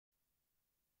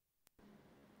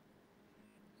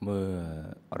เมื่อ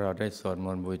เราได้สวดม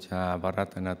นต์บูชาพระรั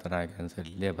ตนตรัยกันเสร็จ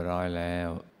เรียบร้อยแล้ว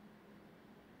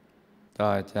ต่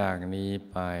อจากนี้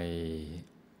ไป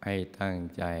ให้ตั้ง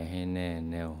ใจให้แน่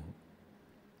แน่ว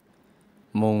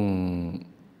มุ่ง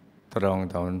ตรง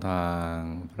ต่อหนทาง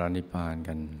พระนิพพาน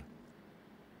กัน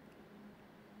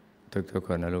ทุกๆค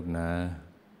นนะลูกนะ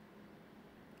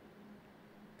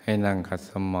ให้นั่งขัด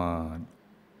สมาธิ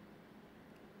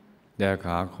เดี๋ยวข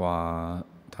าขวา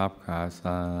ทับขา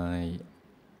ซ้าย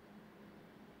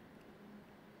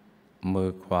มื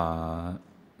อขวา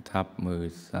ทับมือ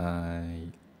ซ้าย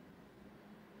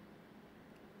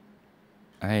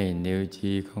ให้นิ้ว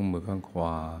ชี้ของมือข้างขว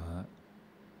า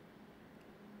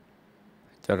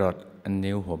จรดอัน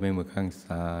นิ้วหัวแม่มือข้าง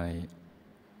ซ้าย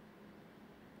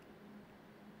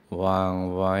วาง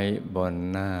ไว้บน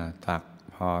หน้าตัก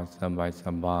พอส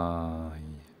บาย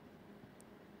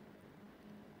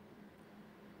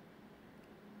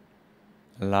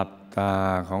หลับตา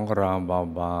ของเรา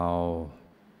เบา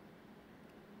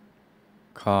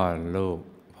ๆคลอดลูก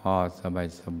พอสบา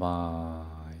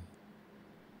ย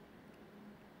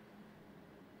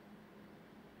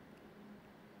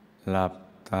หลับ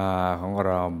ตาของเ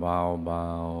ราเบา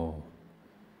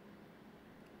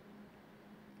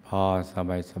ๆพอส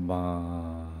บา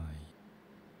ย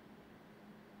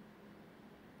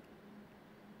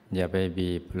อย่าไป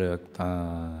บีบเปลือกตา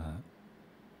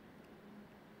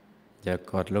อย่า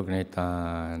กดลูกในตา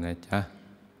นะจ๊ะ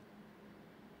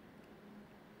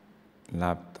ห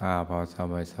ลับตาพอส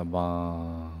บา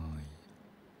ย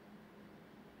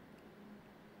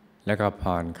แล้วก็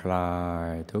ผ่อนคลาย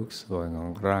ทุกส่วนของ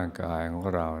ร่างกายของ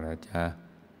เรานะจ๊ะ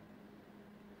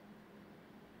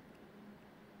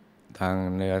ทั้ง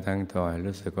เนื้อทั้งตัว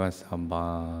รู้สึกว่าสบ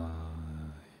า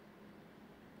ย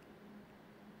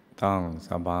ต้อง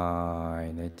สบาย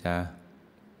นะจ๊ะ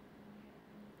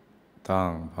ต้อ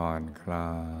งผ่อนคล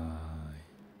าย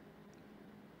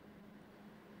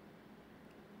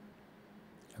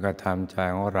แล้วก็ทำใจ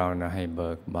ของเรานะให้เ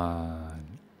บิกบาน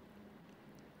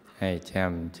ให้แช่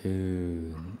มชื่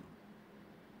น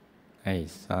ให้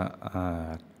สะอา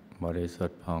ดบริสุท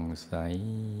ธิ์ผ่องใส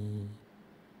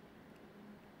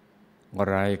ไ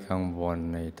ร้กังวล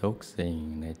ในทุกสิ่ง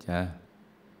นะจ๊ะ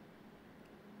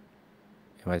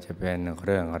ไม่ว่าจะเป็นเ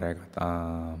รื่องอะไรก็ตา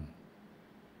ม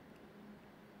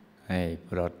ให้ป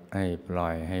ลดให้ปล่อ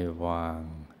ยให้วาง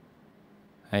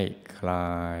ให้คลา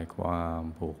ยความ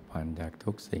ผูกพันจาก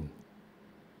ทุกสิ่ง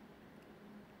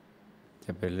จ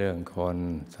ะเป็นเรื่องคน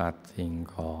สัตว์สิ่ง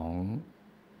ของ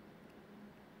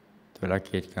ธุร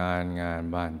กิจการงาน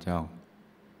บ้านช่อง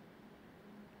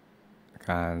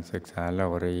การศึกษาเรา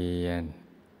เรียน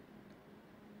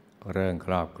เรื่องค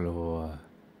รอบครัว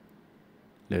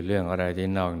หรือเรื่องอะไรที่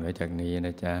นอกเหนือจากนี้น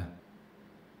ะจ๊ะ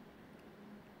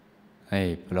ให้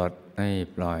ปลดให้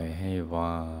ปล่อยให้ว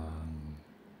าง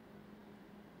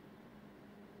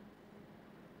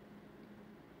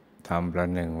ทำประ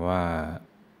หนึ่งว่า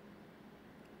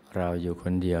เราอยู่ค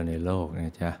นเดียวในโลกน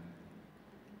ะจ๊ะ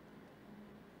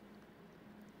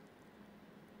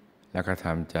แล้วก็ท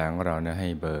ำใจของเราให้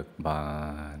เบิกบา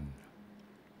น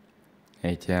ให้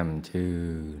แจ่มชื่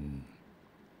น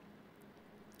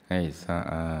ให้สะ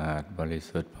อาดบริ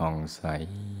สุทธิ์ผ่องใส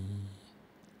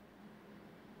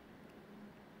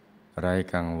ไร้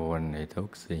กังวลในทุก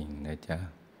สิ่งนะจ๊ะ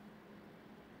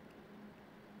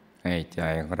ให้ใจ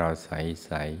ของเราใ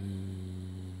สๆ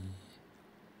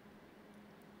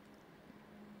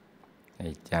ให้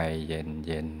ใจเ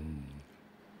ย็น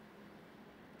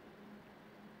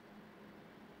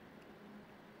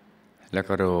แล้ว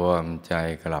ก็รวมใจ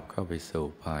กลับเข้าไปสู่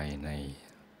ภายใน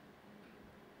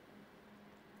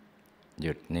ห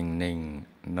ยุดนิ่ง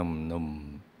ๆนุ่ม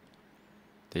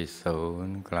ๆที่ศูน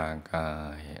ย์กลางกา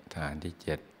ยฐานที่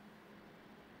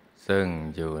7ซึ่ง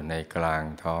อยู่ในกลาง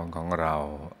ท้องของเรา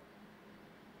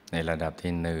ในระดับ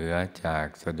ที่เหนือจาก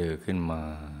สะดือขึ้นมา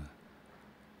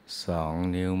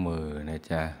2 นิ้วมือนะ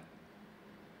จ๊ะ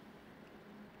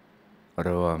ร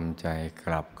วมใจก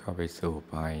ลับเข้าไปสู่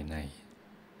ภายใน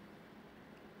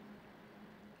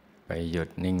ไปหยุด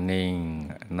นิ่ง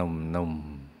ๆนุ่ม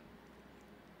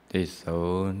ๆที่ศู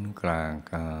นย์กลาง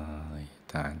กาย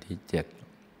ฐานที่7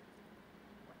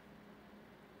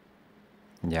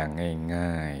อย่างง่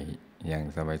ายๆอย่าง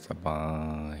สบา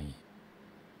ยๆ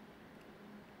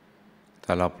ถ้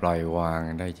าเราปล่อยวาง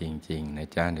ได้จริงๆนะ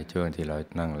จ๊ะในช่วงที่เรา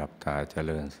นั่งหลับตาเจ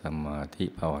ริญสมาธิ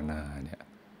ภาวนาเนี่ย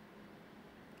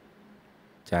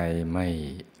ใจไม่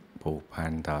ผูกพั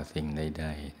นต่อสิ่งใด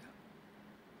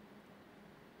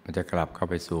ๆมันจะกลับเข้า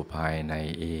ไปสู่ภายใน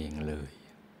เองเลย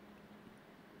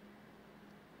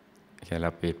แค่เรา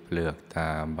ปิดเปลือกตา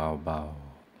เบาๆ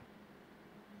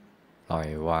ปล่อย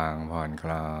วางผ่อนค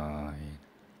ลาย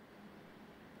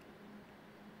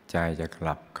ใจจะก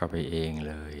ลับเข้าไปเอง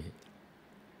เลย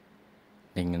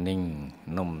นิ่งนิ่ง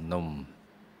นุ่มนุ่ม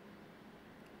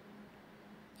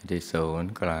ที่ศูน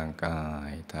ย์กลางกา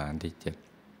ยฐานที่7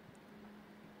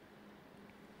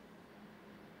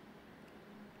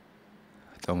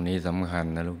ตรงนี้สำคัญ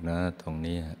นะลูกนะตรง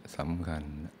นี้สำคัญ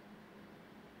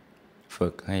ฝึ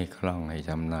กให้คล่องให้ช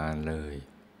ำนาญเลย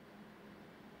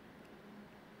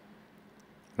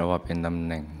เพราะว่าเป็นตำแ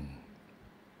หน่ง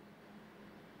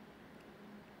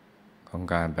ของ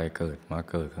การไปเกิดมา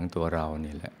เกิดของตัวเรา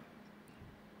นี่แหละ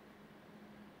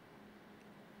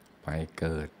ไปเ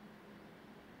กิด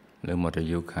หรือหมดอา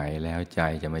ยุขัยแล้วใจ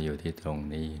จะมาอยู่ที่ตรง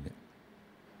นี้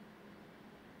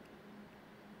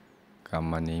กรร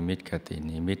มนิมิตคติ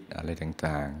นิมิตอะไร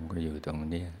ต่างๆก็อยู่ตรง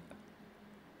นี้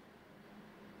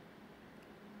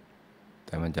แ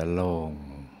ต่มันจะโล่ง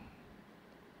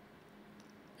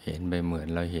เห็นไปเหมือน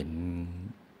เราเห็น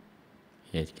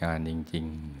เหตุการณ์จริง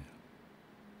ๆ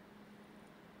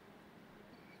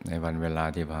ในวันเวลา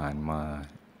ที่ผ่านมา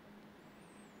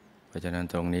เพราะฉะนั้น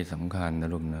ตรงนี้สำคัญนะ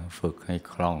ลูกนะฝึกให้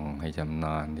คล่องให้ชำน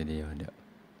าญทีเดียวเดี๋ยว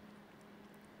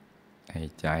ให้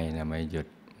ใจนะไม่หยุด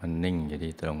มันนิ่งอยู่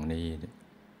ที่ตรงนี้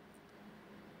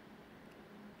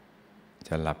จ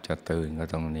ะหลับจะตื่นก็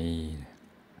ตรงนี้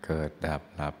เกิดดับ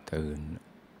หลับตื่น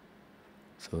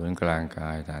ศูนย์กลางกา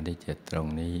ยฐานที่7ตรง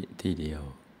นี้ที่เดียว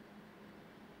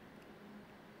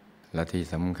และที่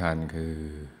สำคัญคือ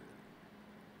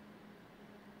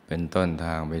เป็นต้นท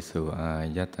างไปสู่อา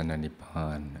ยตนะนิพพา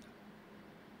น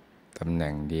ตำแห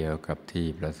น่งเดียวกับที่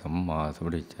พระสัมมาสัม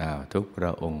พุทธเจ้าทุกพร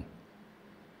ะองค์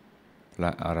พร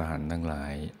ะอรหันต์ทั้งหลา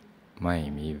ยไม่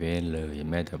มีเว้นเลย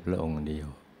แม้แต่พระองค์เดียว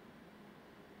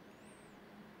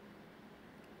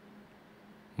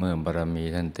เมื่อบารมี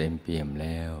ท่านเต็มเปี่ยมแ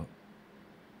ล้ว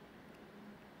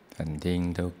ท่านทิ้ง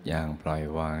ทุกอย่างปล่อย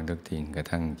วางทุกทิ้งกระ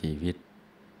ทั่งชีวิต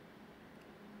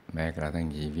แม้กระทั่ง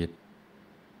ชีวิต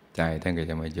ใจท่านก็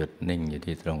จะมาหยุดนิ่งอยู่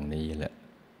ที่ตรงนี้แหละ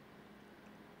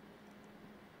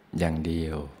อย่างเดี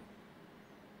ยว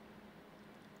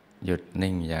หยุด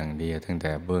นิ่งอย่างเดียวตั้งแ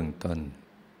ต่เบื้องต้น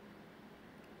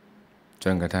จ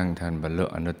นกระทั่งท่านบรรลุ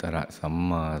อนุตตรสัม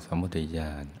มาสัมพุทธญ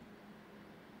าณ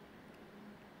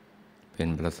เป็น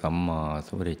พระสัมมา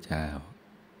สัมพุทธเจ้า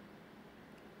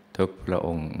ทุกพระอ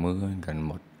งค์เหมือนกันห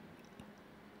มด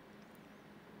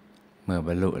เมื่อบ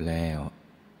รรลุแล้ว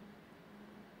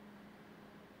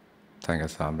ท่านก็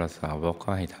สอนพระสาวกก็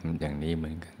ให้ทำอย่างนี้เหมื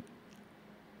อนกัน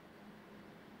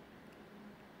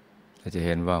เราจะเ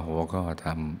ห็นว่าหัวข้อธร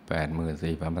รม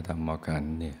 84,000 พระธรรมขัน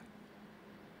ธ์เนี่ย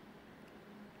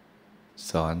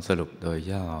สอนสรุปโดย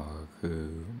ย่อคือ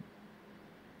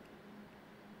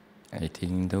ให้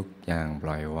ทิ้งทุกอย่างป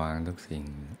ล่อยวางทุกสิ่ง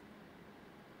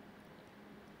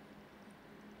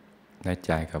และใ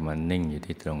จกับมันนิ่งอยู่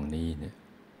ที่ตรงนี้เนี่ย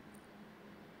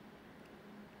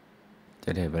จะ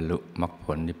ได้บรรลุมรรคผ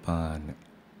ลนิพพาน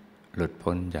หลุด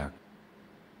พ้นจาก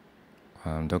คว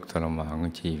ามทุกข์ทรมานขอ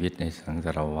งชีวิตในสังส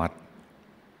ารวัฏ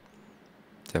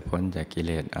จะพ้นจากกิเ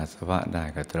ลสอาสวะได้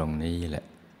ก็ตรงนี้แหละ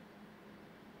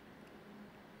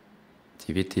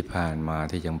ชีวิตที่ผ่านมา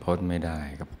ที่ยังพ้นไม่ได้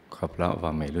ก็เพราะว่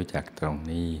าไม่รู้จักตรง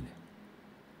นี้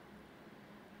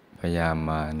พยายาม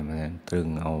มามันตรึง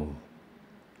เอา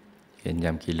เห็นย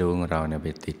ามกิเลสของเราเนี่ยไป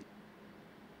ติด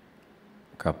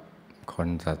กับคน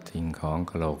สัตว์สิ่งของ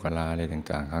กะโหลกกะลาอะไร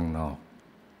ต่างๆข้างนอก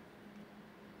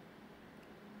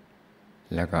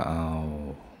แล้วก็เอา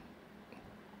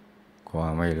ควา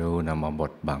มไม่รู้นำมาบ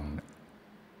ดบัง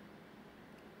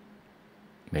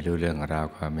ไม่รู้เรื่องราว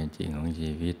ความเป็นจริงของ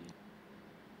ชีวิต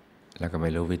แล้วก็ไม่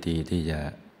รู้วิธีที่จะ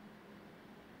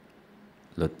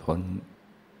หลุดพ้น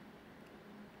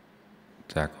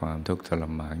จากความทุกข์ทร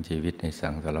มานชีวิตในสั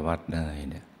งสารวัฏได้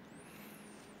เนี่ย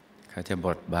เขาจะบ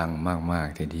ดบังมาก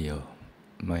ๆทีเดียว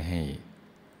ไม่ให้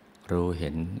รู้เห็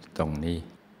นตรงนี้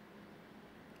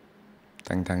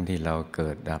ทั้งที่เราเกิ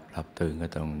ดดับหลับตื่นก็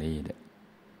ตรงนี้เนี่ย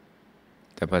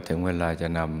แต่พอถึงเวลาจะ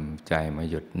นำใจมา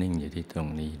หยุดนิ่งอยู่ที่ตรง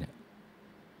นี้เนี่ย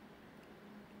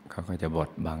เขาก็จะบ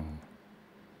ดบัง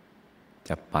จ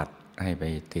ะปัดให้ไป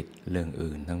ติดเรื่อง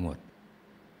อื่นทั้งหมด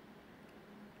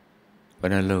เพรา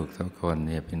ะนั้นลูกทุกคนเ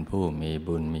นี่ยเป็นผู้มี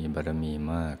บุญมีบารมี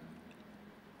มาก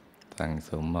สั่งส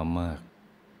มมามาก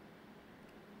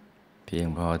เพียง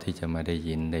พอที่จะมาได้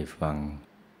ยินได้ฟัง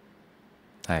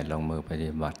ได้ลงมือป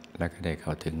ฏิบัติและก็ได้เข้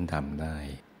าถึงธรรมได้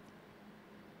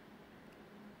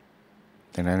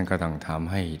ดังนั้นก็ต้องท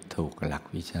ำให้ถูกหลัก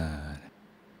วิชา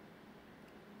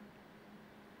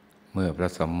เมื่อพระ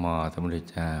สัมมาสัมพุทธ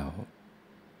เจ้า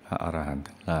พระอรหันต์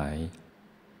ทั้งหลาย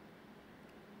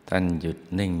ท่านหยุด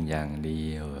นิ่งอย่างเดี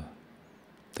ยว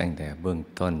ตั้งแต่เบื้อง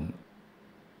ต้น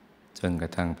จนกร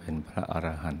ะทั่งเป็นพระอร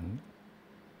หันต์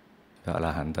พระอร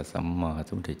หันตสัมมา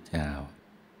สัมพุทธเจ้า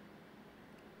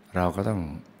เราก็ต้อง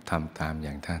ทำตามอ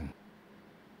ย่างท่าน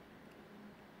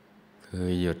คือ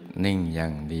หยุดนิ่งอย่า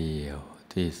งเดียว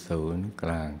ที่ศูนย์ก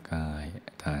ลางกาย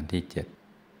ฐานที่7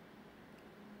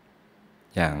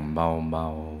อย่างเบา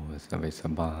ๆส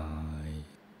บาย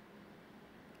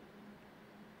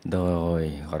ๆโดย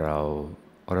เรา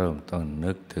เริ่มต้น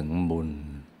นึกถึงบุญ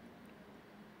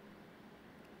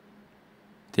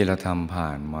ที่เราทำผ่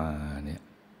านมาเนี่ย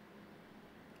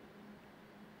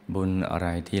บุญอะไร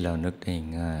ที่เรานึกได้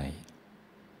ง่าย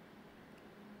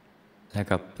และ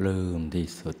ก็ปลื้มที่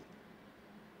สุด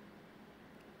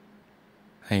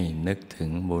ให้นึกถึง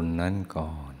บุญนั้นก่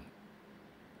อน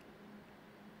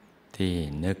ที่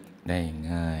นึกได้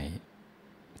ง่าย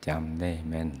จำได้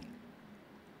แม่น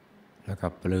แล้วก็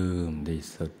ปลื้มที่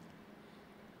สุด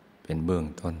เป็นเบื้อง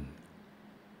ต้น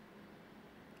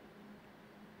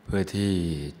เพื่อที่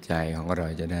ใจของเรา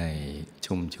จะได้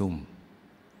ชุ่ม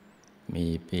มี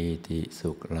ปีติ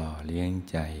สุขหล่อเลี้ยง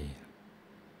ใจ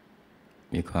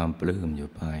มีความปลื้มอยู่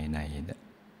ภายใน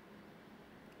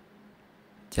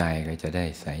ใจก็จะได้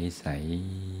ใส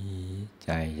ใจ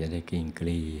จะได้เก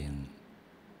ลี้ยง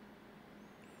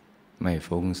ไม่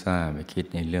ฟุ้งซ่านไม่คิด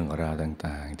ในเรื่องราว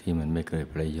ต่างๆที่มันไม่เกิด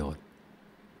ประโยชน์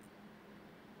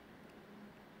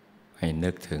ให้นึ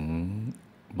กถึง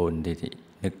บุญที่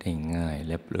นึกได้ง่ายแ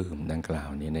ละปลื้มดังกล่าว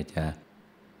นี้นะจ๊ะ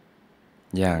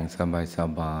อย่างสบ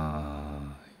า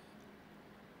ย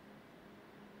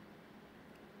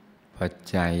พอ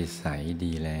ใจใส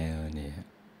ดีแล้วเนี่ย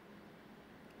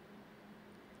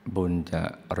บุญจะ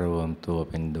รวมตัว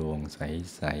เป็นดวงใ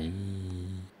ส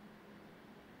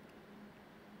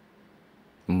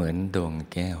ๆเหมือนดวง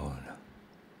แก้วนะ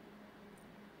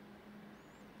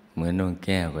เหมือนดวงแ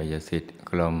ก้วก็จะสิทธิ์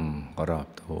กลมรอบ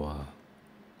ตัว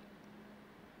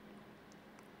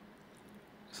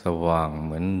สว่างเห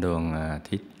มือนดวงอา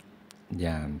ทิตย์ย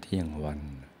ามเที่ยงวัน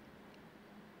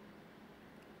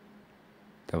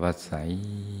แต่ว่าใส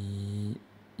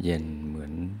เย็นเหมือ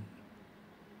น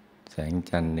แสง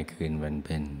จันทร์ในคืนวันเ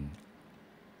พ็ญ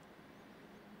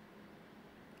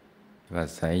ว่า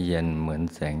ใสเย็นเหมือน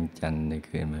แสงจันทร์ใน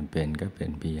คืนวันเพ็ญก็เป็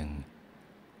นเพียง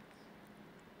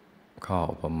ข้อ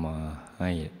อุปมาใ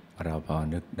ห้เราพอ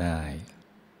นึกได้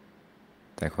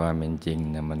แต่ความเป็นจริง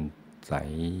นะมันใส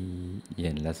เย็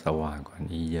นและสว่างกว่า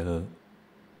นี้เยอะ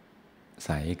ใส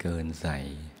เกินใส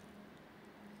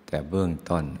แต่เบื้อง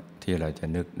ต้นที่เราจะ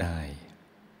นึกได้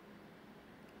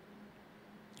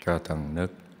ก็ต้องนึ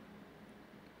ก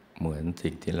เหมือน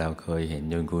สิ่งที่เราเคยเห็น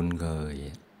จนคุ้นเคย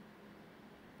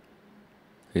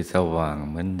คือสว่าง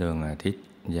เหมือนดวงอาทิตย์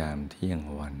ยามเที่ยง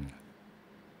วัน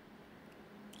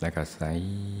และก็ใส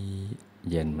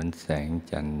เย็นเหมือนแสง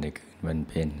จันทร์ในคืนวัน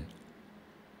เพ็ญ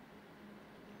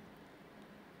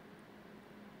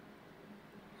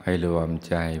ให้รวมใ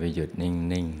จไปหยุดนิ่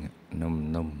งๆ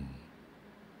นุ่ม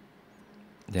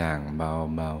ๆอย่างเ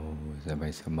บาๆ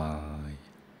สบายๆ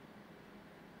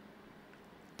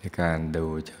ในการดู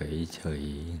เฉย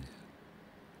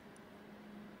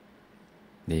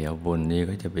ๆเดี๋ยวบุญนี้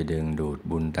ก็จะไปดึงดูด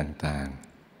บุญต่าง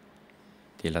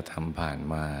ๆที่เราทำผ่าน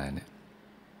มาเนี่ย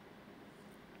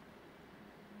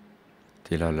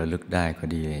ที่เราระลึกได้ก็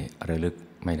ดีระลึก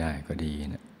ไม่ได้ก็ดี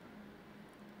นะ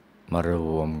มาร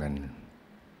วมกัน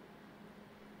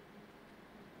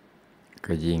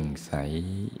ก็ยิ่งใส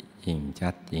ยิ่งชั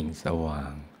ดยิ่งสว่า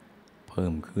งเพิ่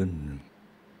มขึ้น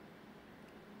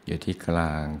อยู่ที่กล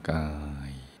างกา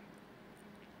ย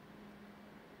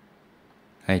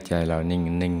ให้ใจเรานิ่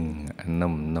งๆ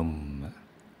นุ่ม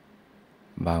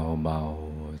ๆเบา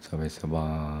ๆสบ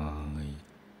าย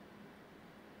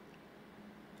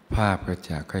ๆภาพก็จ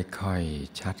ะค่อย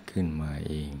ๆชัดขึ้นมา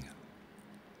เอง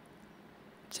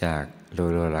จากรู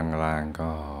ลางๆ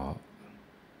ก็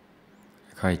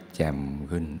ค่อยแจ่ม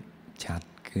ขึ้นชัด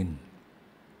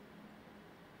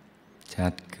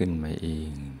ขึ้นมาเอ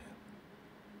ง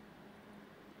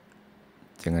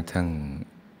จนกระทั่ง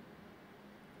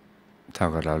เท่า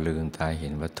กับเราลืมตาเห็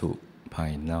นวัตถุภา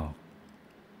ยนอก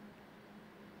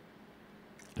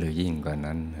หรือยิ่งกว่า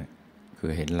นั้นคื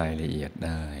อเห็นรายละเอียดไ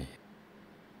ด้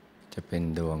จะเป็น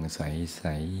ดวงใส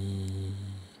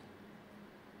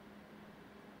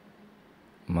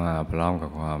ๆมาพร้อมกับ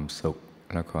ความสุข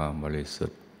และความบริสุ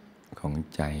ทธิ์ของ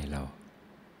ใจเรา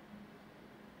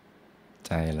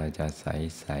จะใ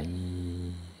สๆ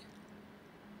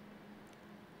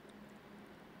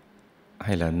ใ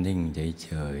ห้เรานิ่งเฉ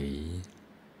ย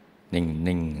ๆนิ่ง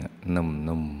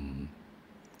นุ่ม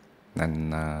น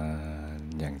าน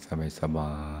ๆอย่างสบ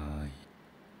ายๆ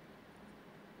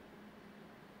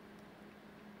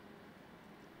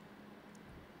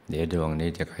เดี๋ยวดวงนี้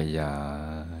จะขยา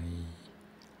ย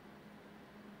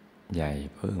ใหญ่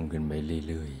เพิ่มขึ้นไป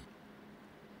เรื่อย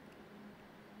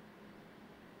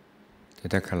แต่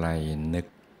ถ้าใครนึก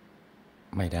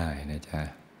ไม่ได้นะจ๊ะ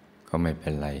ก็ไม่เป็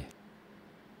นไร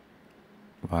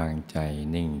วางใจ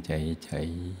นิ่งใจเฉย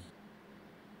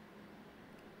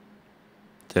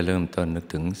จะเริ่มต้นนึก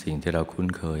ถึงสิ่งที่เราคุ้น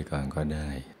เคยก่อนก็ได้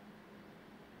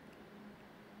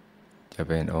จะเ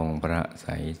ป็นองค์พระใ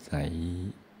ส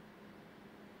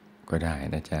ๆก็ได้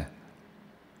นะจ๊ะ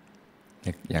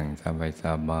นึกอย่างส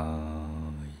บา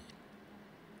ยๆ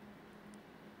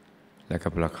แล้วก็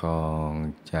ประคอง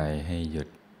ใจให้หยุด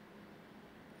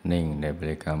นิ่งในบ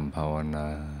ริกรรมภาวนา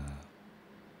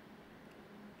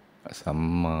สัม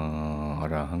มาอ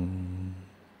รหัง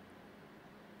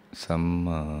สัมม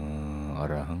าอ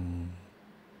รหัง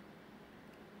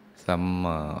สัมม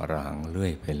าอรหังเรื่อ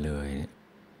ยไปเลย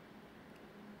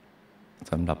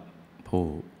สำหรับผู้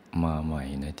มาใหม่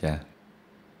นะจ๊ะ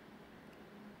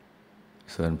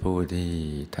ส่วนผู้ที่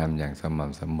ทำอย่างสม่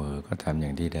ำเสมอก็ทำอย่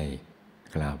างที่ได้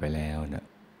กล่าวไปแล้วนะ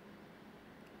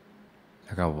แ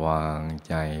ล้วก็วางใ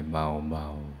จเบา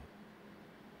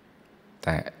ๆแต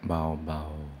ะเบา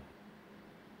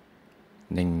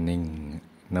ๆนิ่ง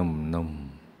ๆนุ่ม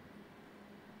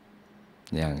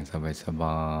ๆอย่างสบ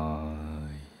า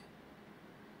ย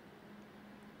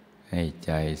ๆให้ใ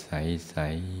จใส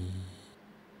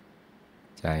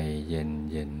ๆใจเย็น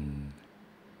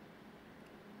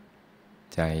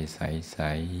ใจใส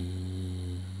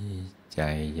ๆใจ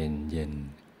เย็น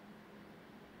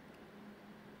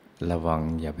ระวัง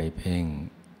อย่าไปเพ่ง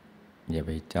อย่าไ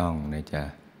ปจ้องนะจ๊ะ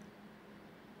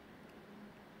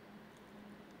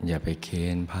อย่าไปเค้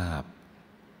นภาพ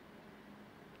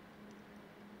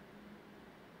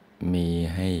มี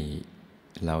ให้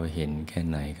เราเห็นแค่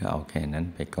ไหนก็เอาแค่นั้น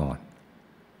ไปก่อน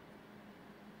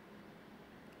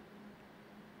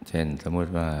เช่นสมม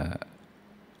ติว่า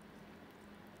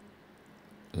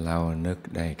เรานึก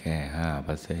ได้แค่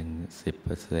5%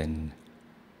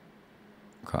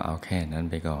 10%ก็เอาแค่นั้น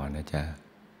ไปก่อนนะจ๊ะ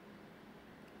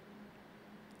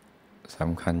ส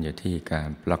ำคัญอยู่ที่การ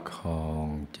ประคอง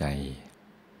ใจ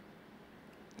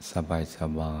ส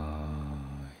บา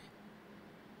ย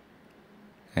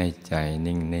ๆให้ใจ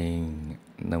นิ่ง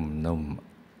ๆนุ่ม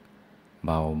ๆเบ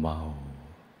า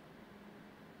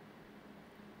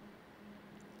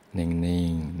ๆนิ่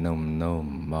งๆนุ่ม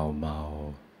ๆเบา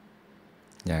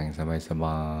ๆอย่างสบ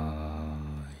า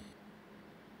ย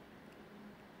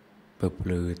ๆป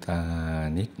ลือตา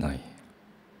นิดหน่อย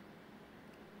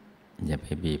อย่าไป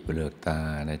บีบเปลือกตา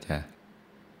นะจ๊ะ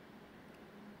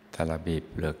ถ้าเราบีบ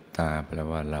เปลือกตาแปล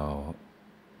ว่าเรา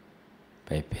ไป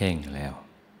เพ่งแล้ว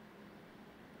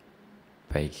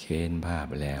ไปเค้นภาพ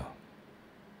แล้ว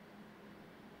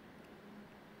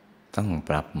ต้องป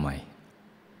รับใหม่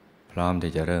พร้อม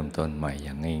ที่จะเริ่มต้นใหม่อ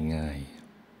ย่างง่ายๆ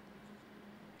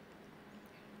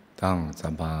ต้องส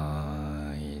บา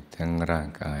ยทั้งร่าง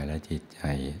กายและจิตใจ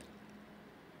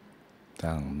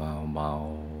ตั้งเบา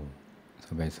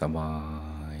ๆสบา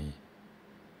ย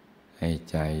ๆให้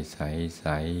ใจใส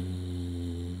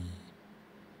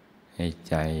ๆให้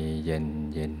ใจเ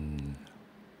ย็นๆ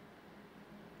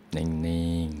นิ่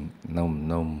งๆ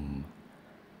นุ่ม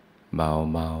ๆเ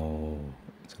บา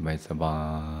ๆสบา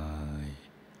ย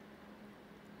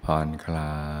ๆผ่อนคล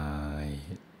าย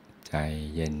ใจ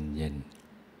เย็นๆ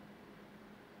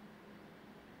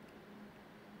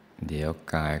เดี๋ยว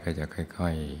กายก็จะค่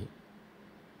อย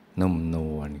ๆนุ่มน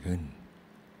วลขึ้น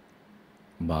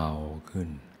เบาขึ้น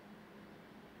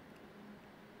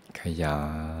ขยา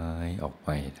ยออกไป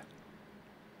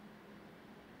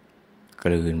ก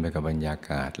ลืนไปกับบรรยา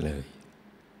กาศเลย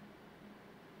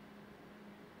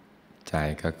ใจ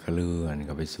ก็เคลื่อนเ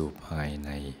ข้าไปสู่ภายใน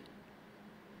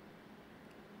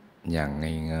อย่าง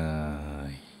ง่า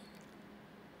ยๆ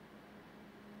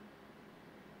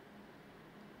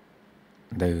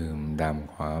ดื่มด่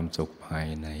ำความสุขภาย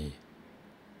ใน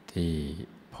ที่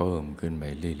เพิ่มขึ้นไป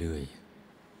เรื่อยๆ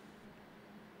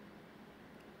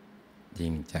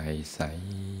ยิ่งใจใส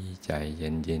ใจเ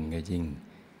ย็นๆก็ยิ่ง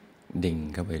ดิ่ง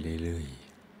เข้าไปเรื่อย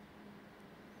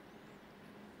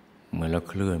ๆเหมือนเรา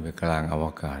เคลื่อนไปกลางอว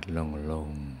กาศโล่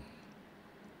งๆ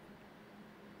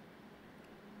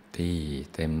ที่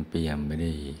เต็มเปี่ยมไปด้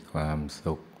วยความ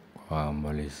สุขความบ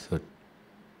ริสุทธิ์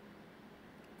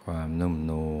ความนุ่ม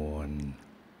นวล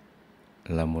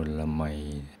ละมุนละไม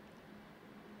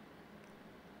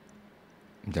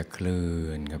จะเคลื่อ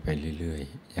นกันไปเรื่อย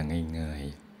ๆอย่างง่าย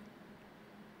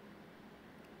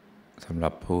ๆสำหรั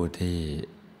บผู้ที่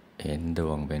เห็นด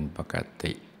วงเป็นปก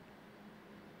ติ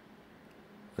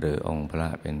หรือองค์พระ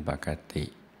เป็นปกติ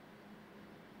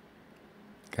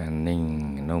การนิ่ง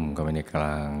นุ่มเข้าไปในกล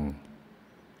าง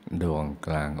ดวงก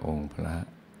ลางองค์พระ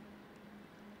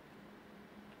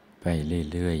ไป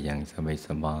เรื่อยๆอย่างส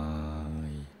บา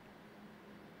ย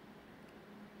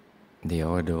เดี๋ยว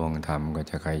ดวงธรรมก็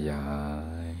จะขยา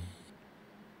ย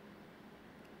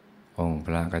องค์พ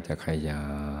ระก็จะขยา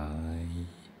ย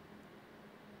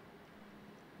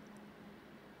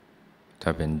ถ้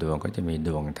าเป็นดวงก็จะมีด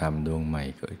วงธรรมดวงใหม่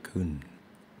เกิดขึ้น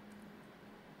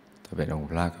ถ้าเป็นองค์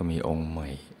พระก็มีองค์ใหม่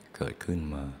เกิดขึ้น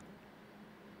มา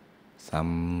ซ้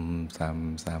ำซ้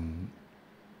ำซ้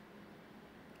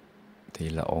ำที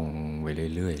ละองค์ไป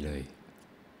เรื่อยๆเลย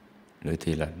หรือ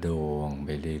ทีละดวงไป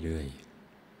เรื่อยๆ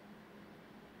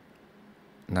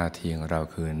หน้าที่ของเรา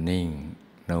คือนิ่ง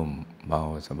นุ่มเบา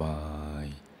สบาย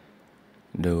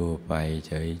ดูไปเ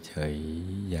ฉย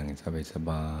ๆอย่างส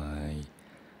บาย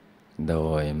ๆโด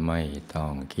ยไม่ต้อ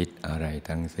งคิดอะไร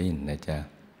ทั้งสิ้นนะจ๊ะ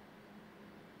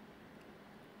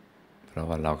เพราะ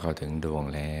ว่าเราเข้าถึงดวง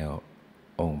แล้ว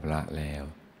องค์พระแล้ว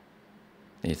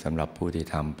นี่สำหรับผู้ที่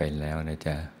ทำเป็นแล้วนะ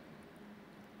จ๊ะ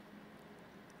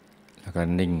แล้วก็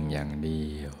นิ่งอย่างเดี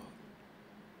ยว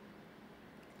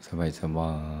สบ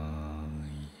า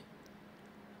ย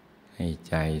ๆให้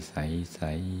ใจใส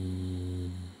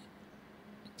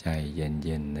ๆใจเ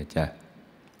ย็นๆนะจ๊ะ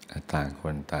ต่างค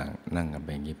นต่างนั่งกันไป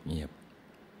เงียบๆ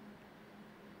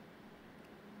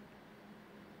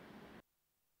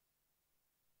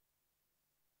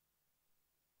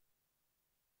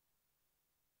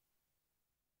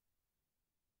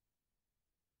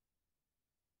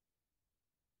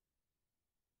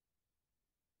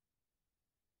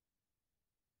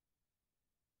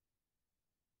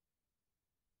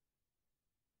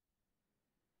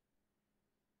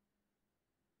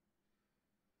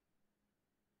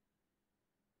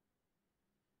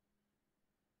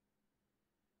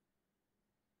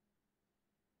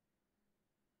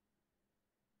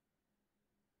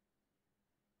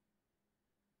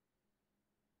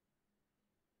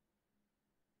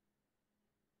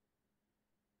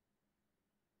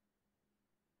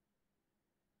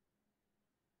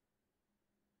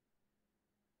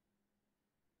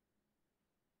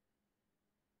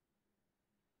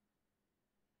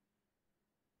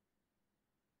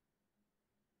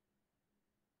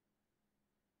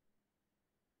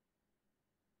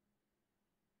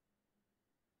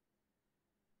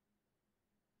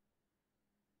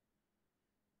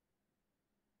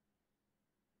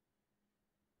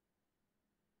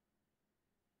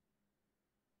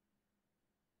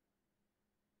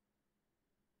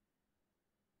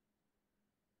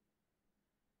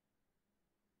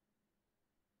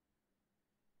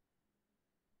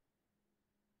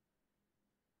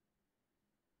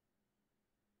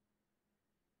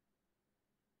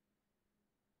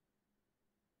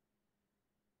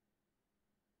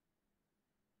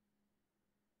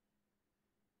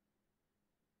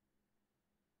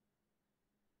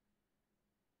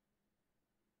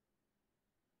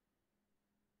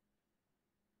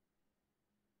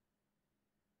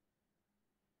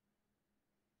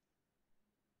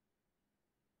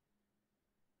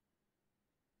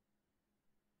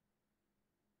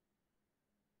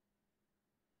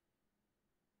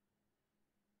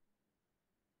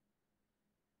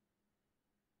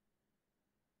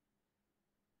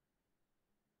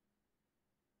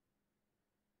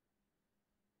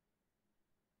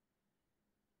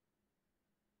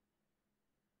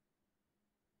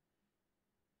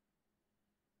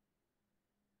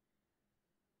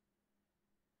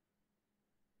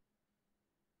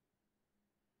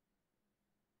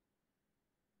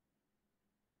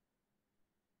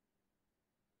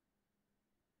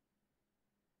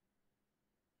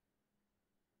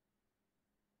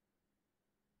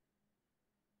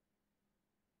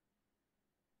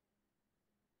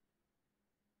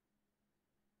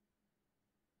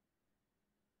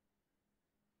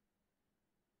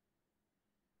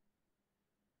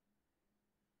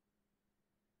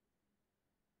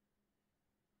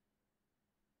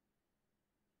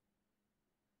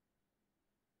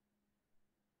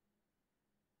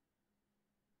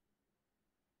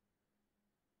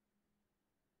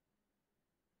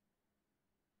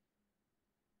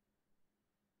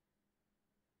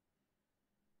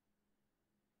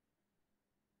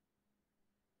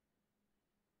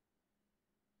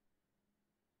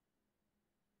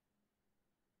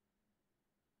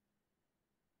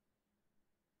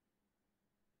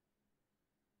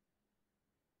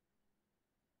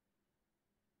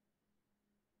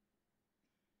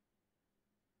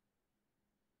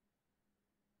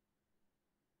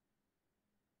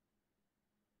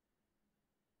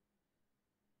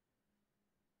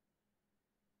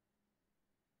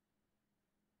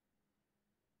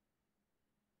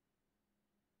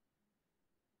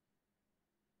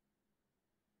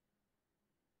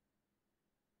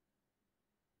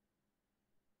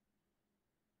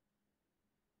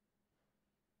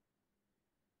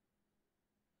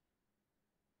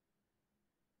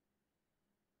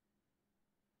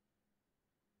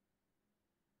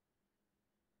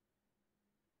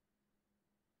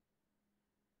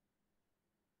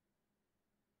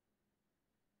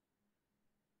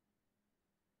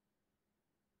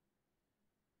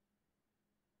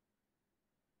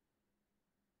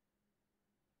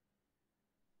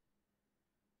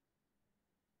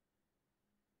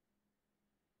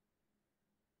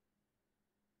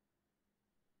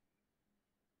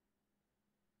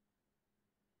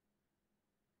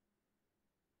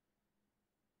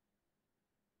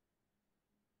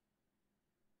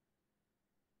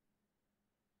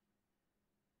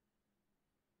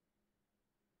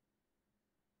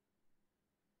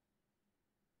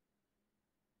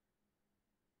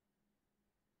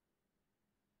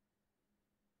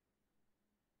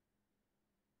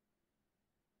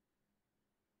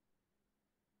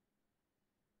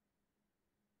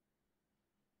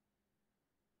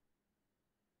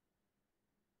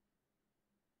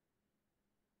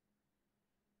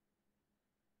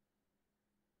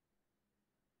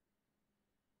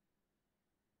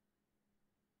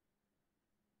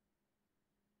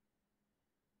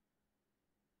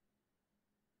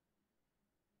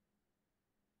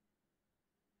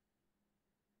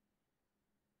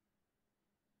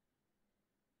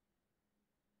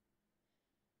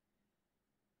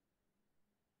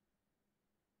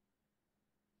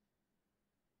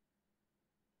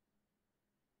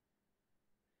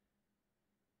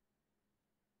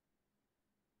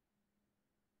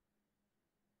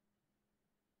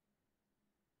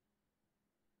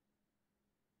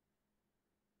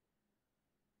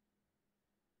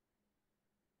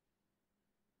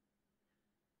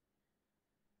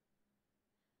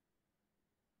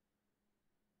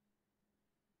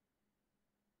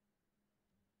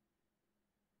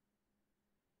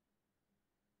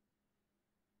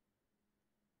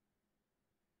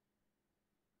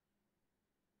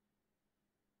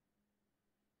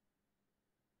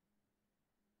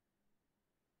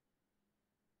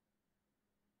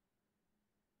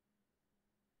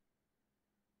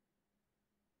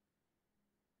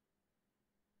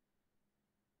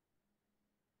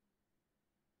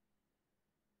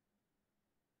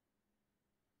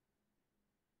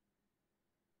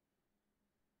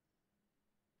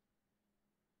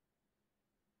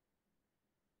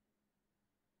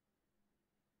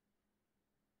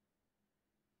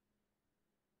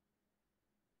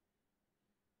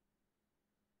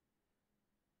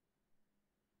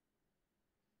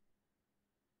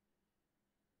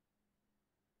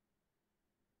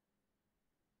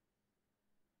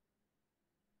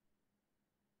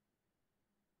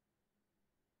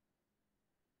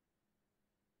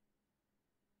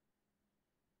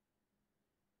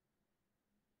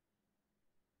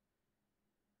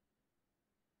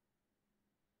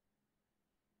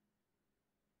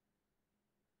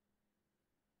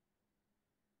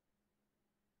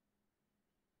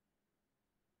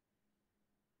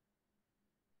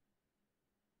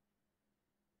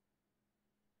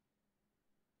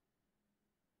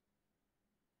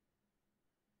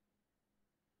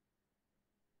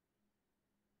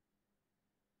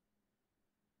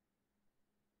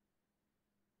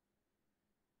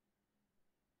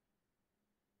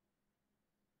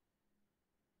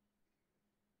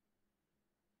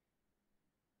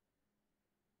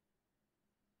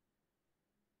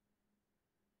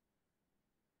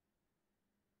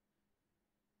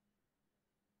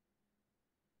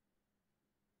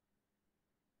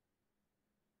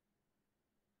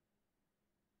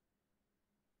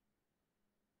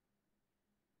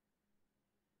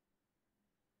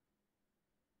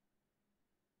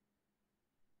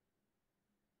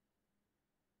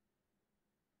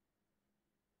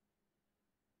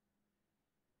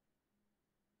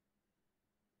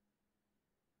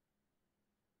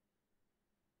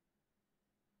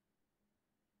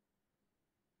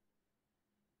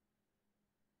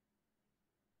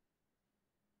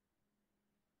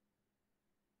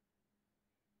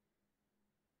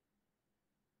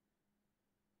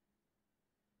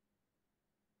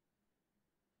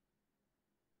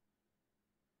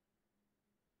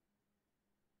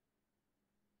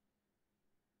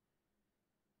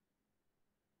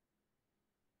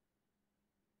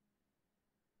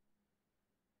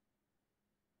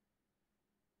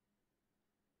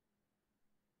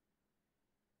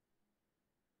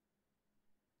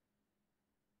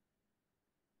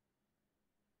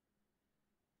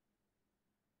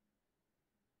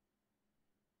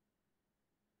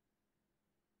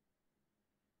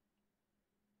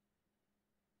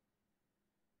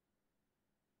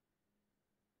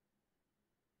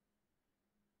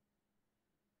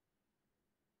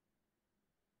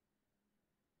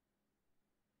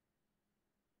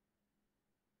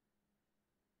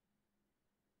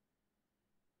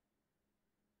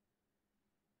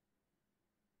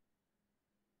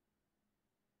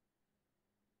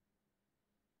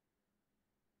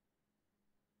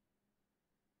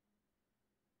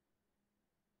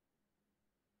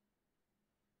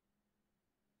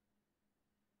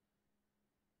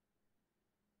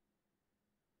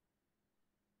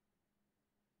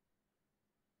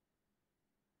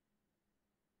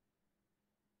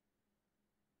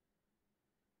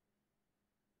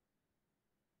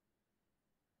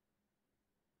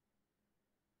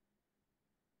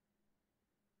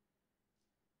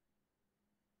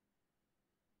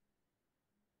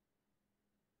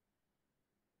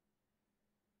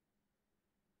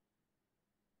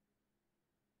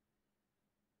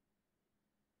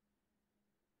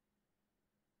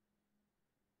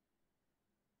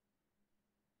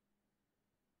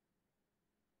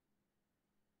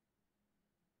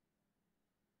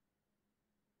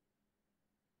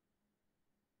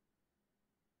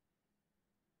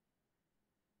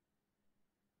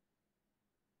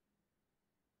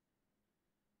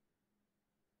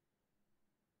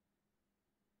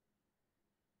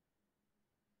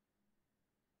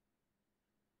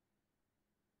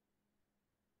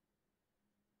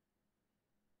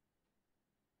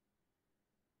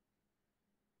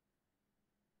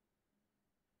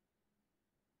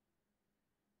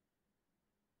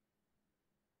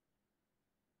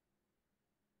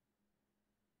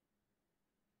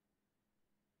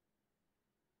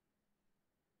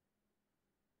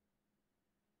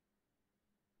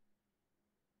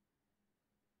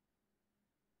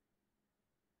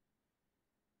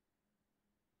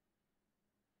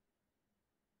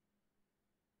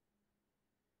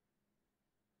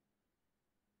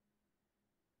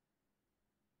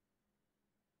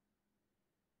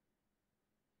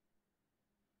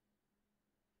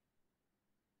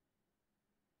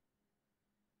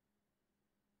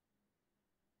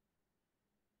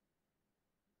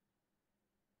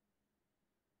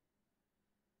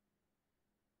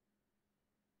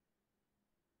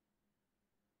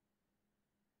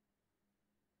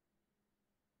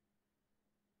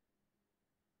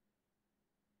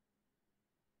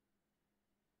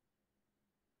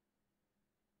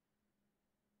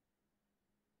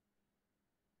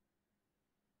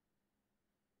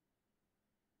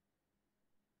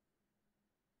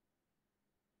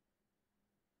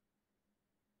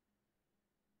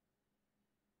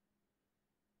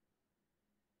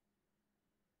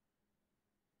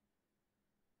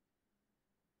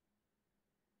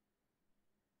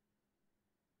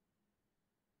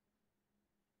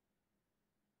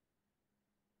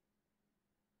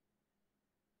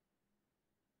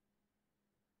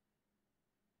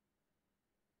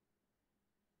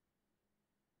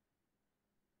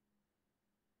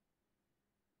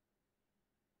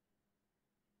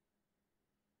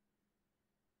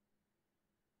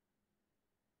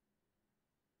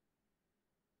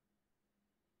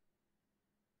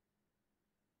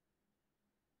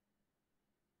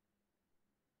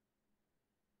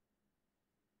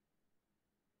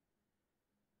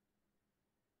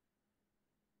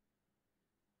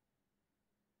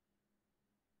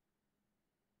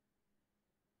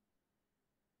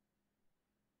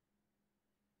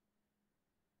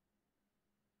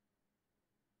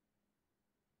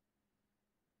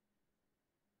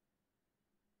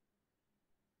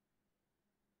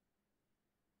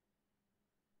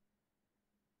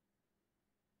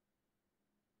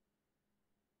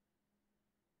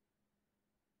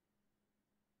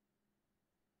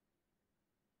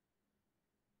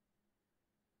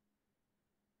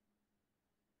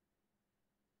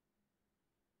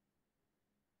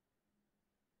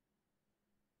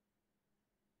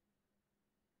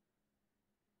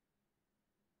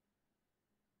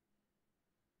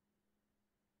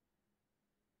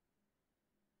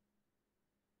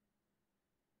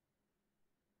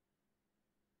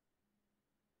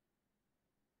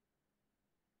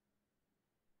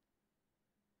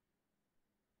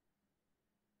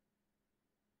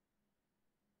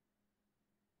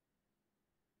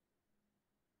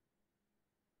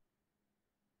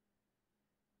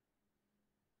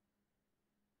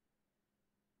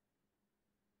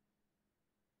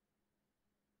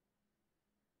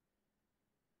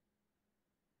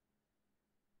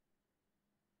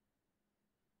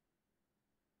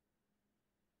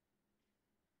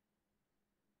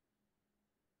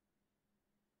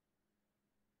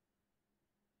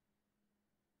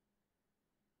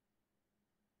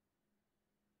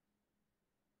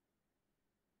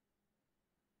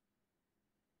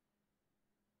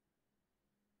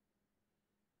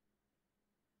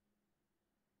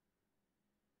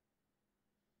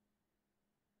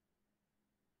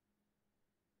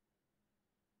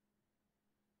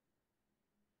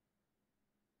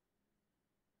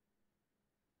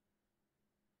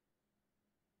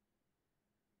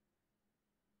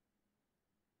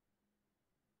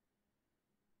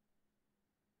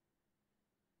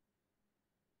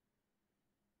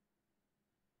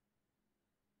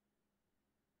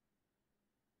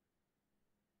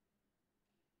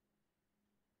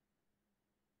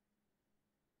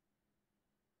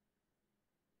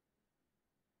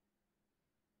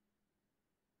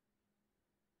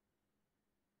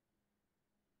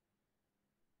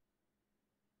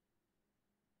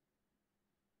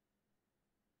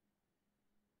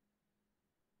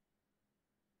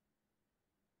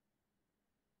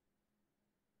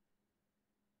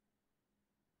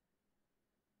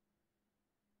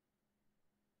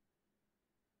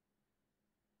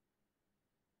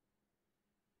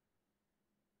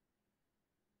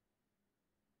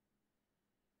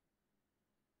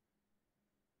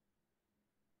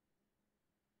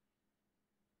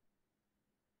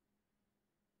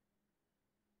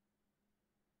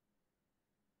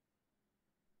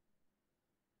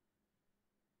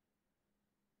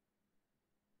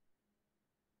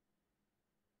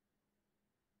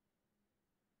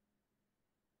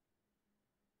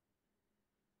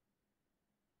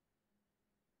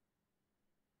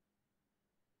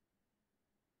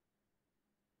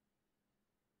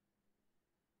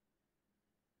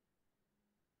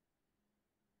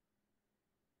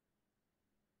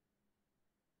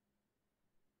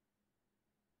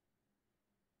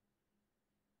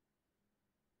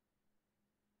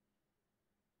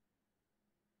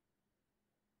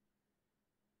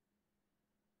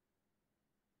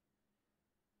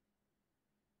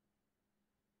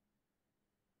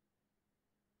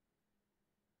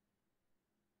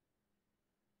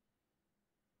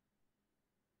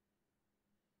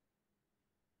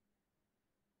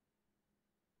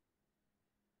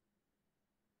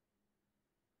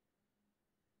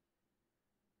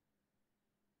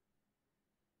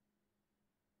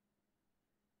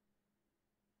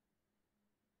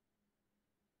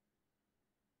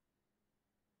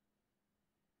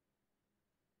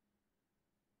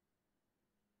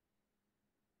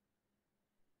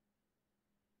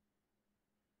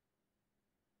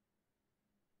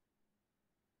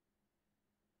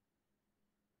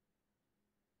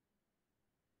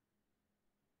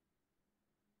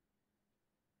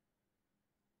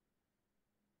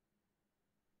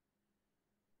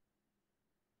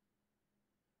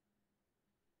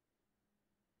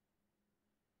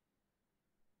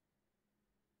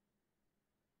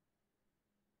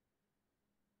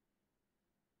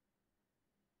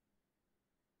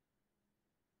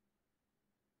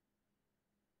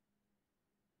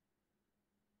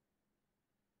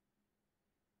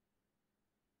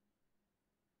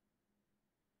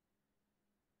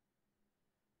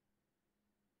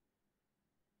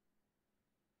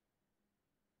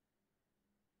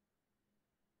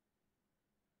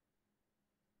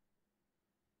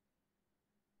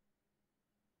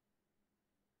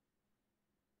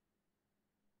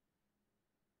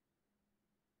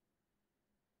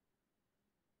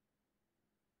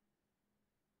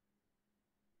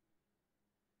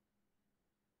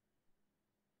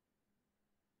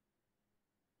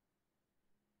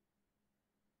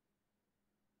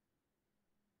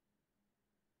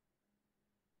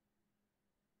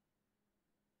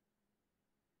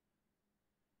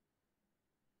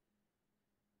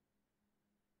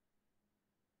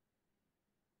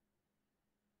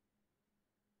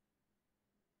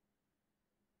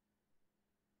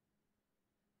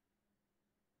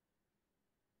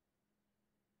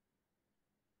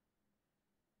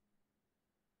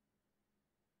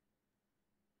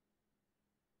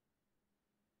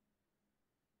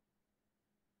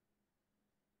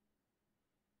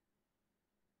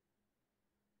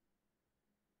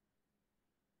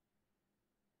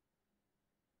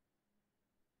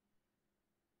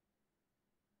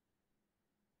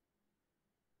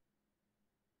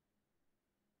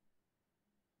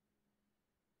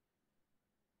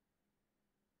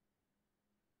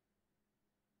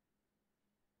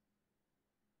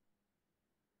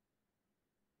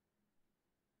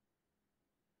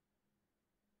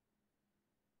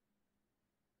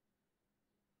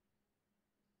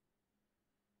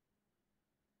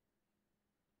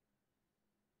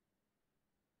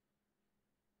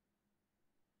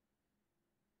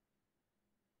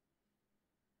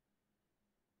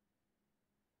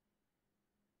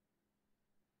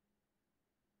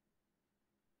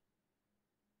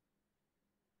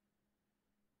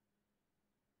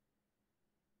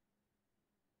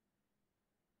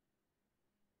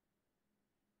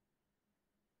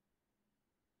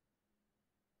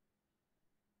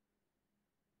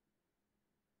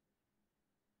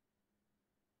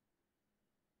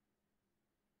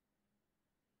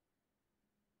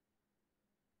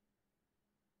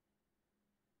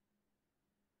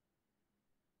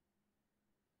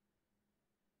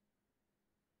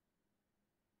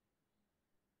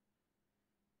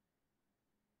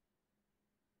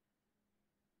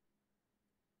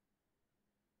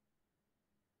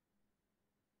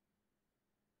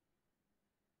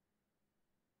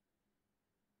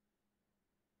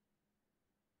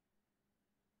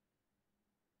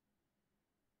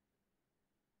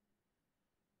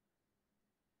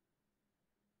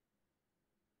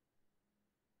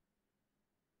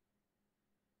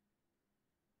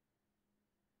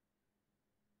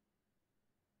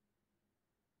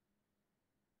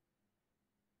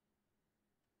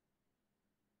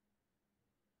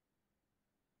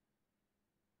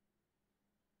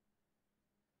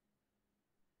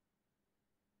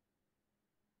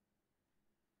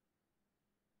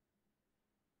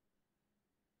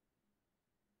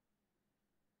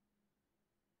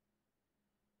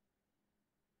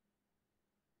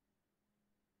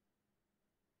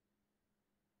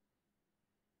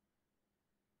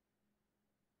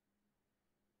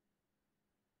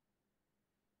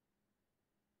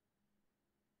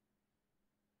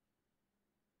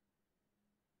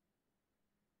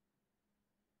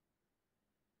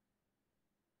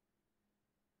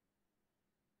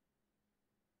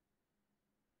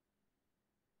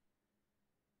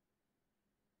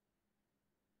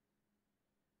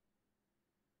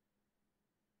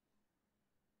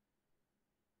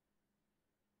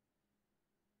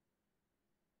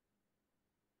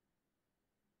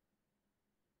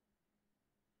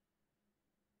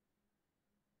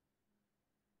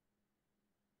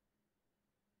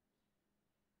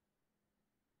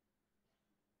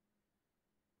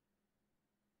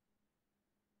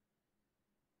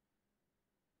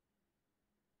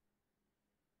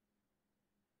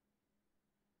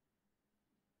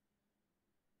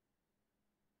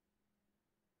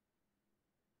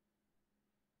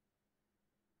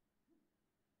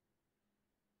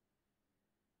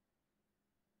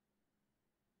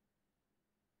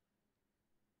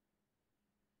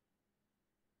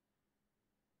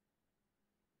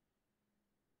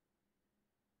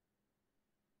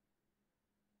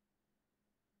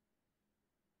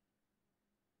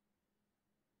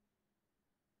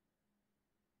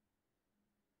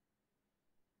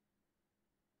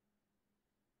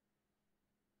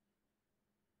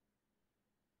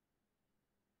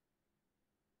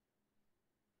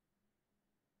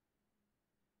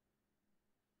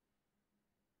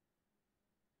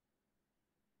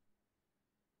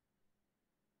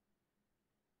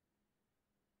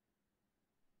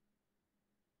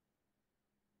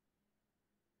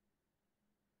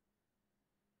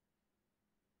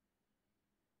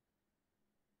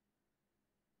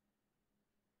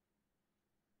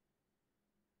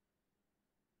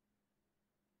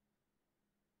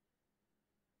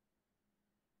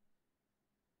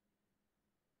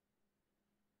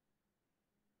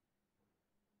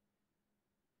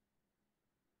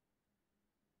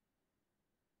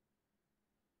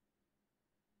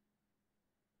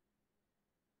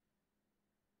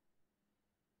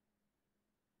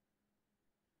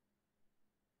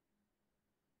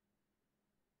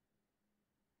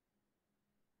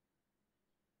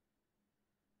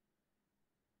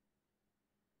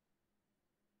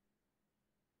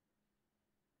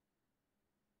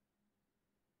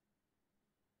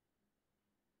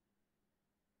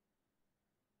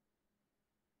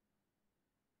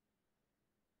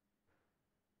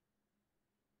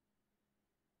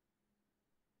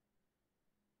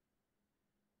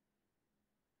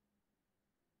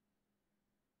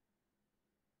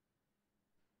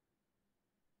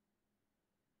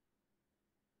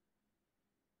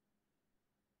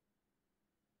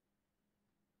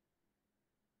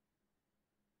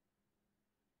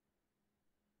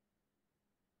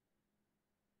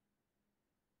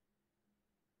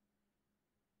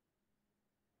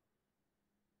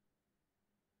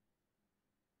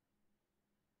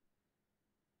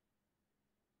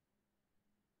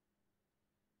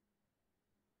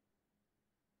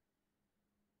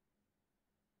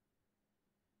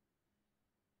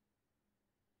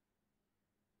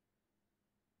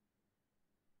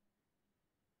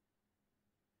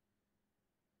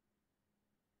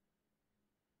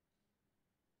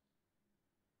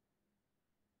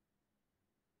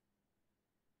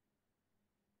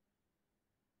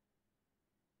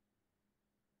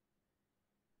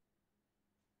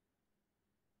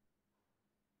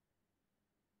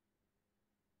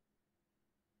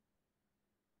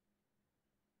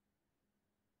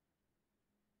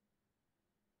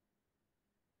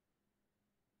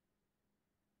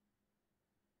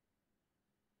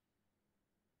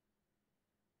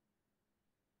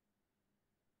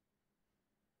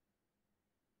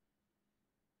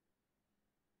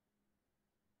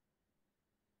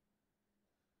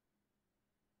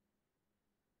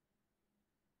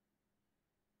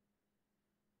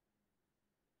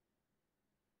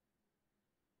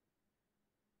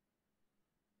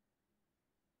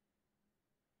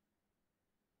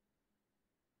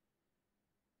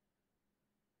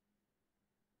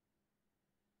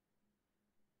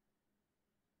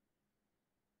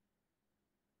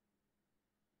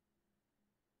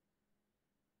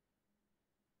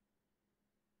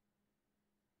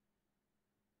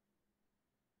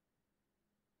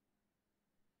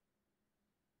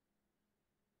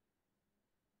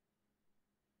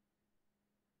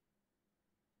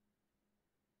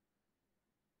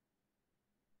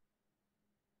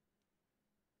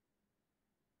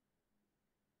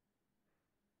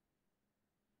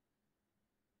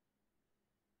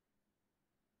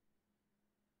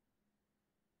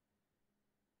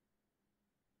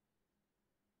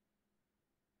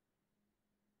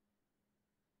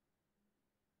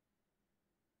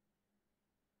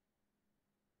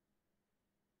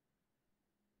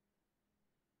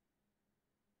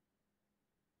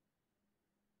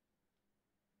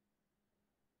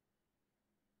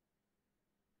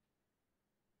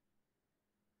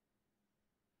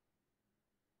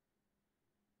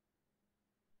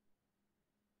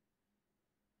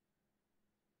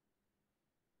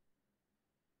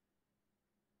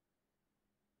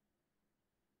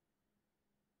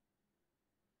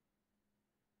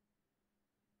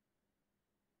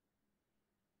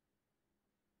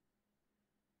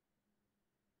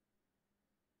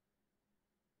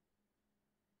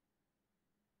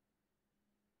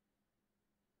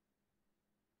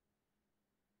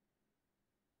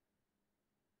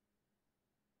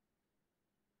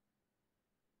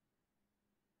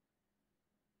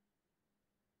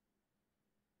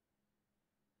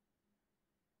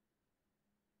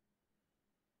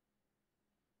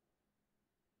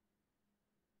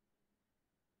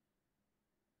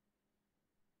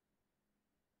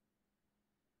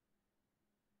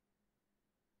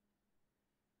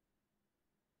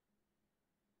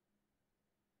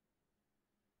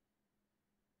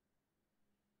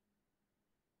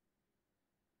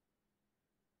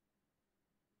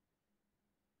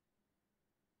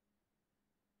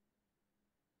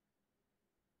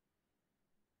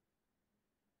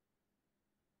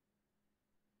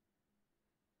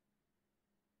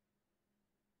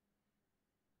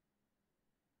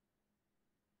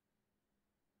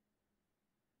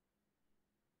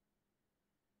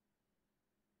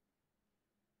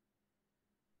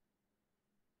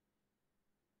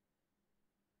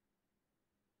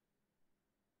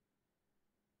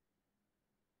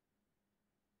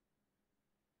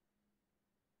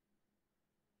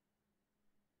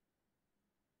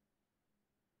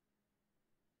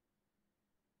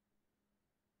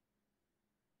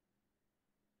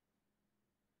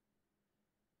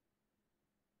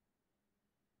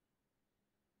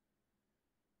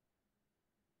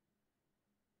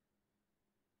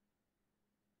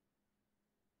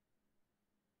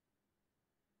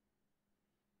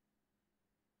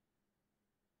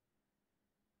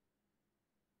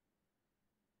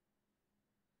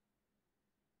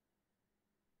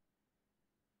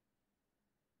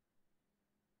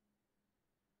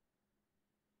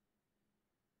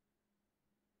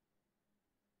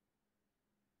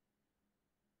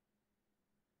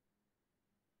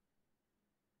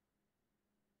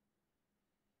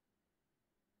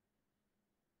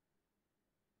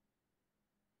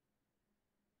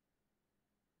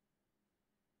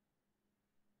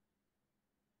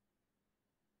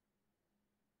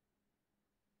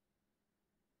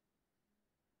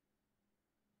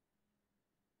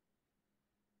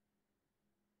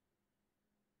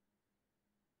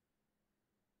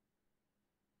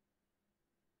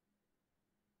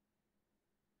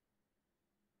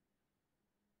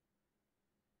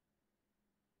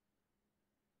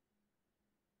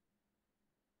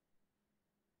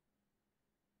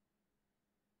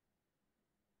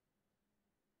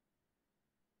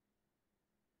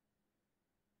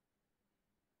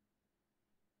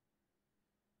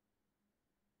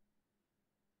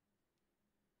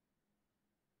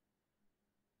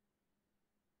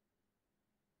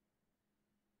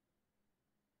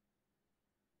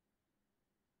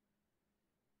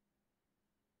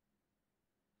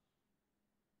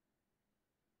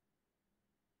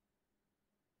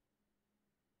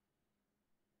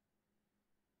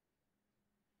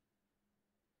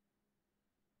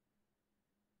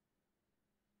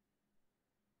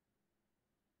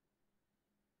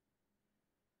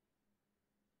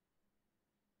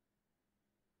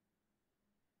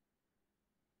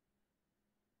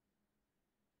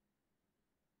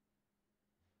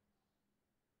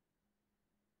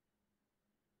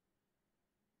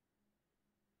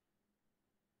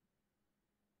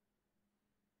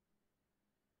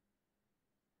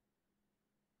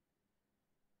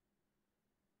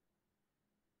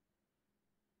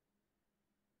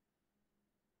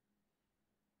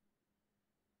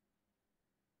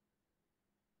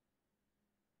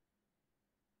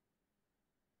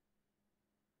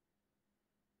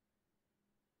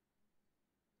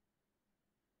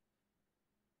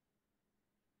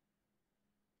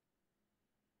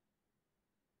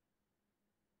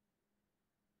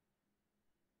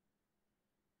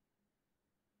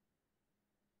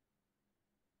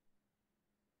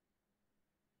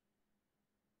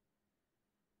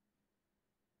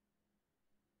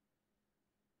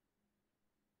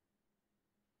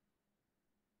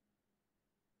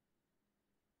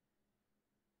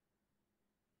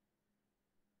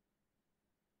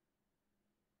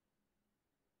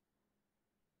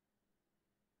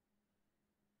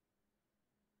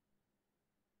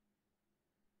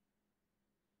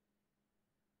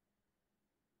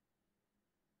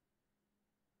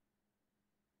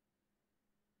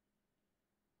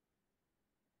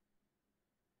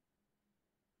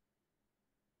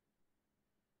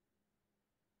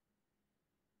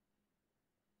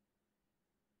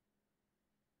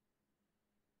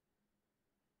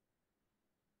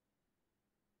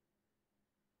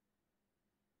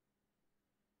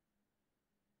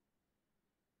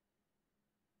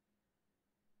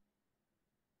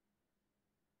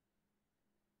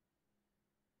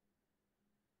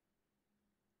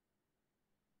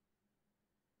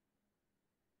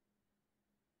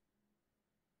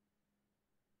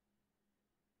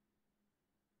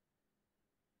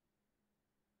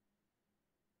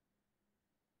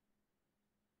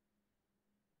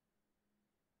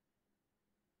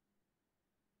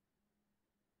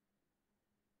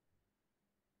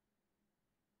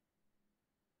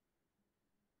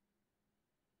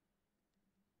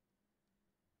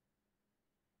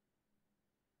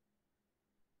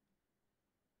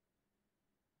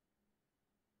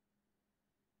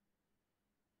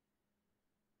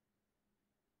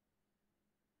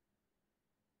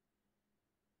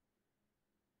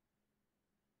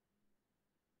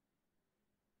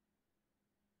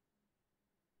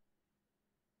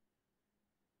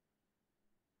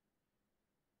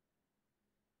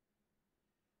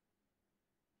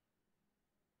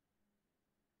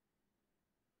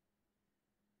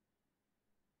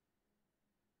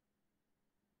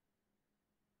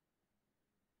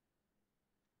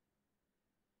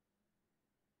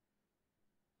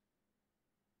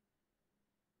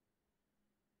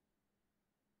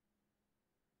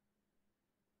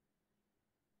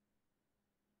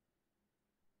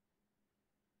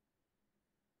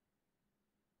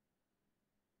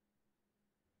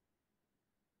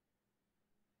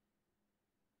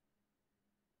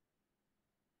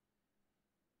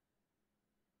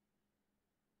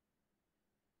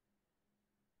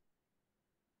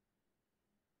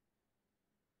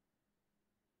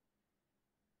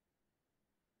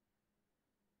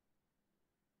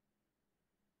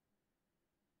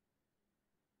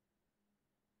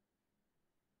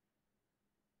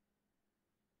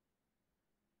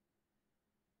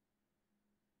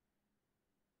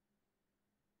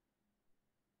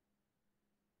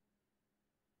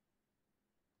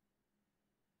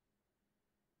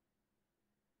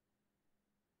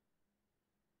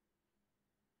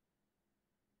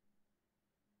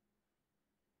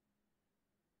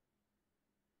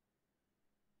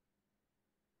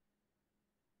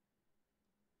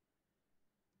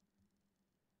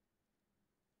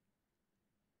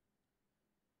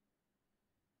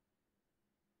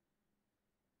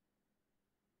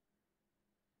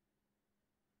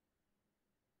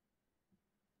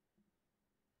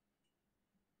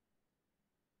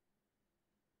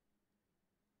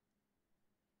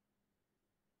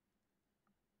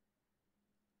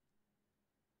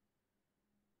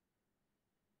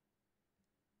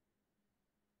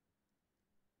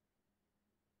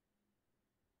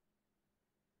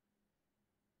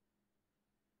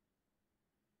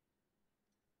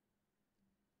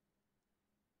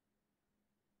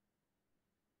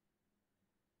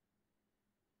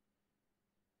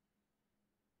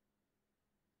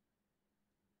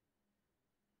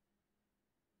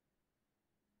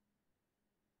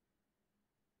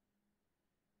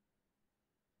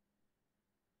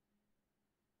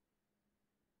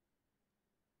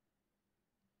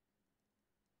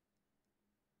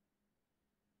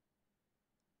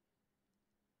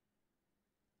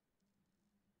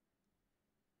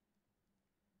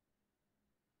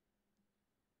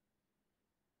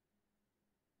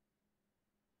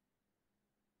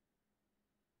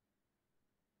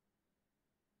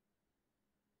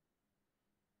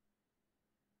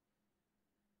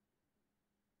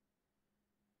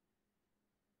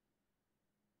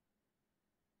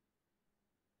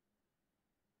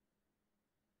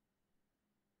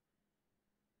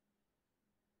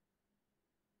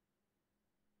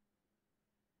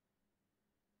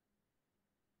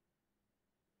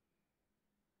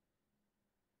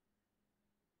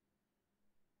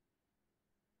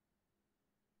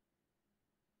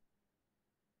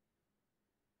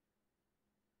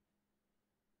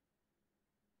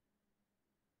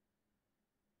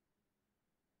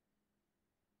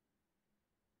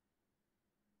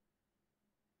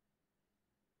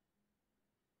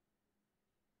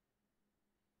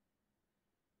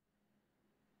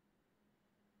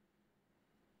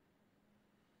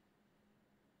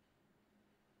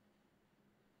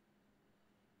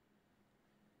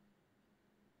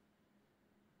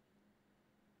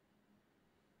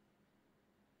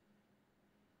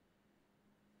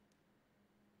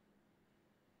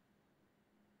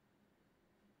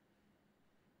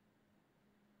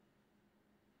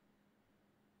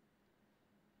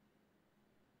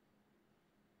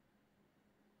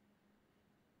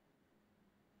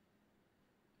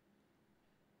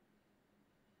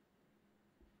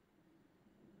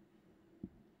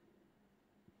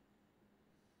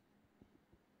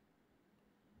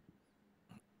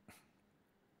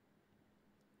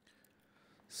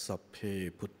สัพเพ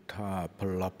พุทธาพ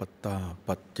ลปตา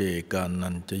ปัจเจกานั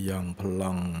นจะยังพ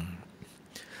ลัง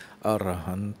อร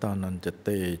หันตานันจะเต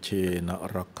เชนะ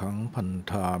ระคังพัน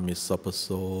ธามิสัพพโส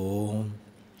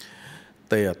เ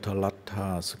ตทลัทธา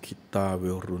สุขิตาเว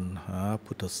รุณหา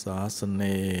พุทธศาสเน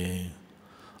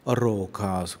อโรค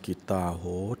าสุขิตาโห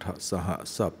ทสห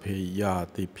สัพเพยา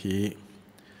ติภิ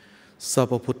สั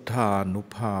พพุทธานุ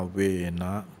ภาเวน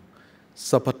ะ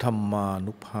สัพพธรรมา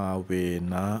นุภาเว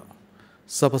นะ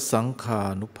สัพพสังฆา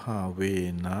นุภาเว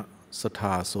นะสท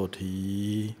าโสธี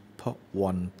พระ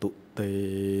วันตุเต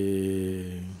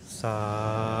สา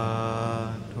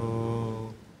ธุ